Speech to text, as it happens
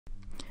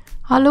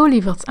Hallo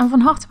lieverds en van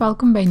harte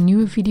welkom bij een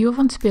nieuwe video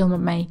van Speel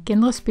met mij,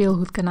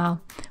 Kinderspeelgoed kanaal.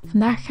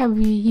 Vandaag hebben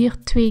we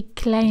hier twee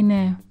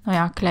kleine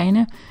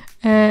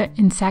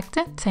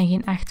insecten. Het zijn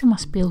geen echte, maar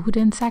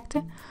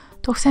speelgoedinsecten.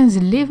 Toch zijn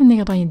ze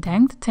levendiger dan je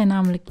denkt. Het zijn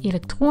namelijk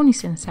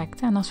elektronische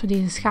insecten. En als we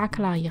deze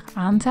schakelaar hier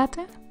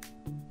aanzetten,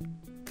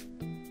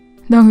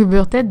 dan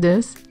gebeurt dit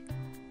dus.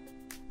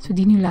 Als we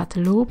die nu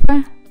laten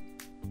lopen,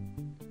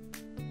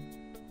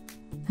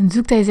 dan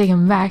zoekt hij zich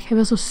een weg. Hij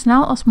wil zo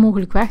snel als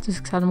mogelijk weg, dus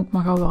ik zet hem ook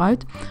maar gauw weer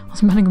uit,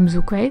 anders ben ik hem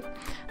zo kwijt.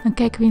 Dan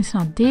kijken we eens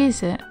naar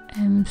deze,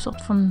 een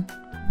soort van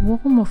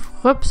worm of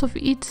rups of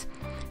iets.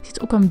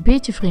 Ziet ook een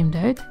beetje vreemd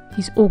uit. Die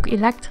is ook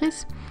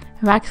elektrisch.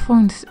 Hij werkt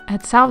volgens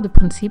hetzelfde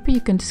principe.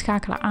 Je kunt de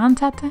schakelaar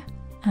aanzetten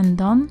en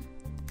dan,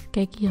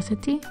 kijk hier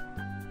zit hij,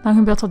 dan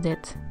gebeurt er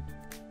dit.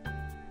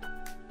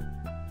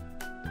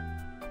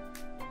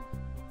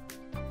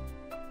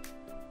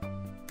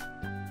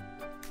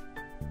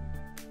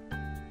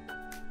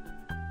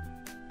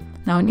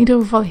 Nou, in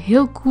ieder geval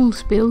heel cool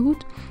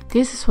speelgoed.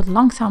 Deze is wat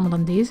langzamer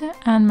dan deze.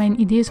 En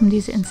mijn idee is om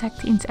deze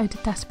insecten eens uit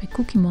te testen bij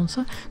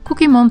KOEKIEMONSTER.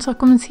 KOEKIEMONSTER,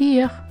 kom eens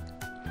hier.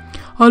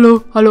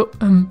 Hallo,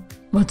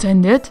 wat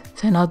zijn dit?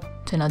 Zijn dat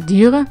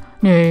dieren?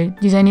 Nee,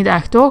 die zijn niet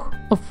echt, toch?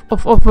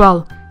 Of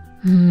wel?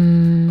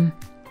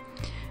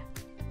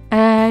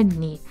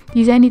 Nee,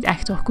 die zijn niet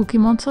echt hoor,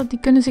 KOEKIEMONSTER. Die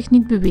kunnen zich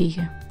niet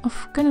bewegen.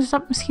 Of kunnen ze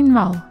dat misschien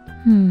wel?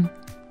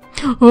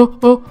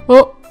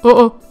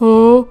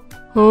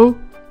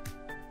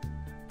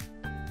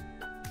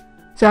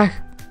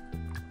 Zeg,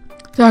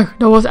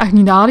 dat was echt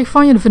niet aardig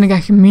van je. Dat vind ik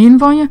echt gemeen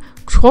van je.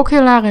 Ik schrok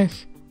heel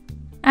erg.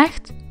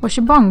 Echt? Was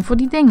je bang voor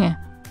die dingen?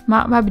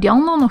 Maar we hebben die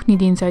andere nog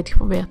niet eens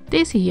uitgeprobeerd.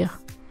 Deze hier.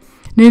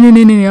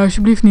 Nee,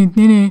 alsjeblieft niet.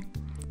 Nee.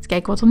 Eens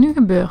kijken wat er nu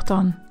gebeurt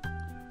dan.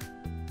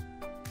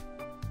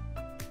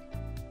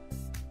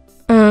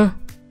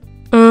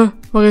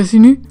 Waar is hij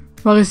nu?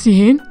 Waar is hij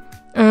heen?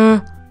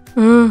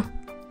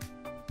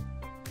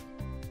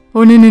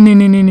 Oh,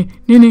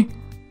 nee.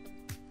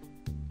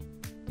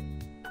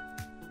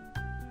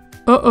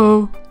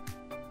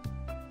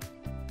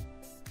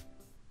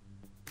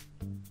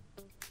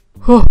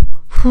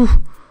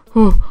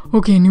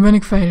 Oké, nu ben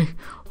ik veilig.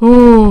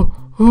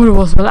 Dat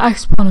was wel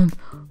echt spannend.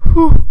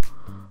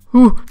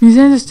 Nu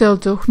zijn ze stil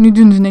toch? Nu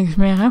doen ze niks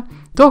meer, hè?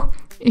 Toch?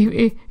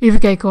 Even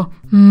kijken hoor.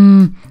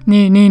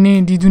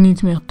 Nee, die doen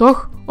niets meer,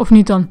 toch? Of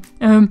niet dan?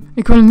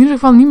 Ik wil in ieder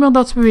geval niet meer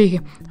dat ze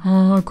bewegen.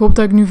 Ik hoop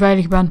dat ik nu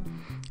veilig ben.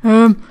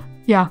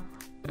 Ja.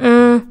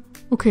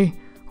 Oké.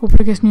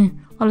 Hopelijk is nu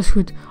alles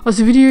goed. Als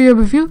de video je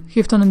beviel,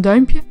 geef dan een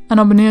duimpje en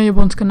abonneer je op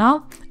ons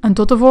kanaal. En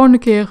tot de volgende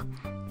keer.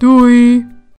 Doei!